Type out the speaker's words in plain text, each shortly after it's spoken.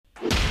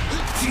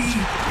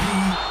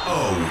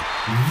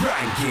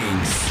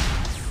Rankings.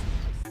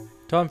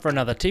 Time for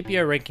another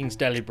TPO Rankings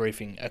Daily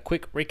Briefing, a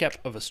quick recap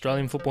of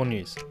Australian football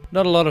news.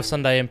 Not a lot of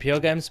Sunday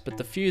NPL games, but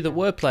the few that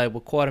were played were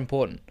quite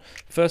important.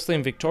 Firstly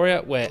in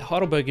Victoria, where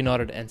Heidelberg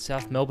United and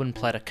South Melbourne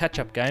played a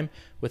catch-up game,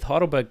 with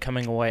Heidelberg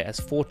coming away as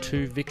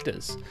 4-2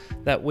 victors.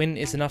 That win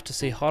is enough to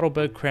see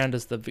Heidelberg crowned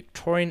as the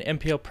Victorian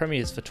NPL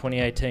premiers for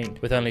 2018,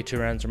 with only 2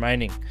 rounds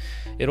remaining.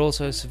 It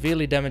also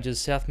severely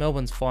damages South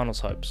Melbourne's finals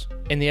hopes.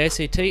 In the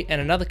ACT,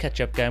 and another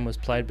catch-up game was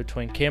played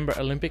between Canberra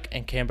Olympic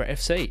and Canberra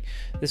FC.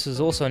 This was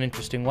also an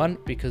interesting one,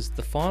 because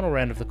the final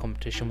round of the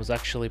competition was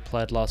actually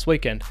played last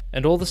weekend,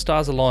 and all the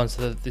stars aligned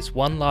so that this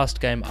one last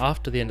game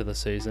after the end of the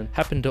season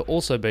happened to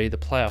also be the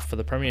playoff for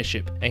the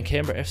premiership, and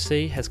Canberra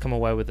FC has come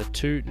away with a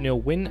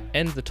 2-0 win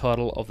and the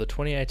title of the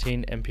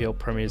 2018 NPL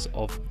premiers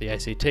of the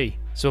ACT.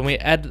 So when we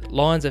add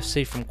Lions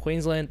FC from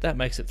Queensland, that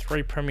makes it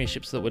 3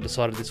 premierships that were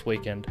decided this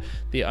weekend.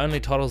 The only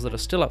titles that are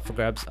still up for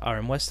grabs are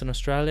in Western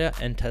Australia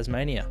and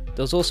Tasmania.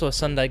 There was also a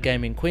Sunday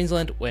game in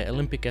Queensland where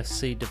Olympic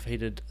FC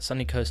defeated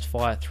Sunny Coast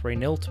Fire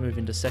 3-0 to move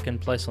into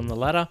second place on the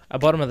ladder, a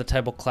bottom of the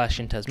table clash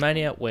in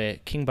Tasmania where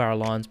Kingborough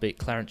Lions beat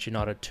Clarence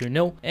United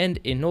 2-0, and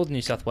in Northern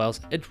New South Wales,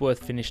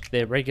 Edgeworth finished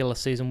their regular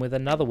season with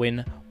another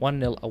win,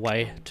 1-0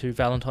 away to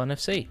Valentine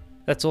FC.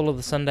 That's all of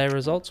the Sunday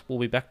results. We'll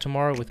be back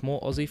tomorrow with more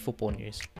Aussie football news.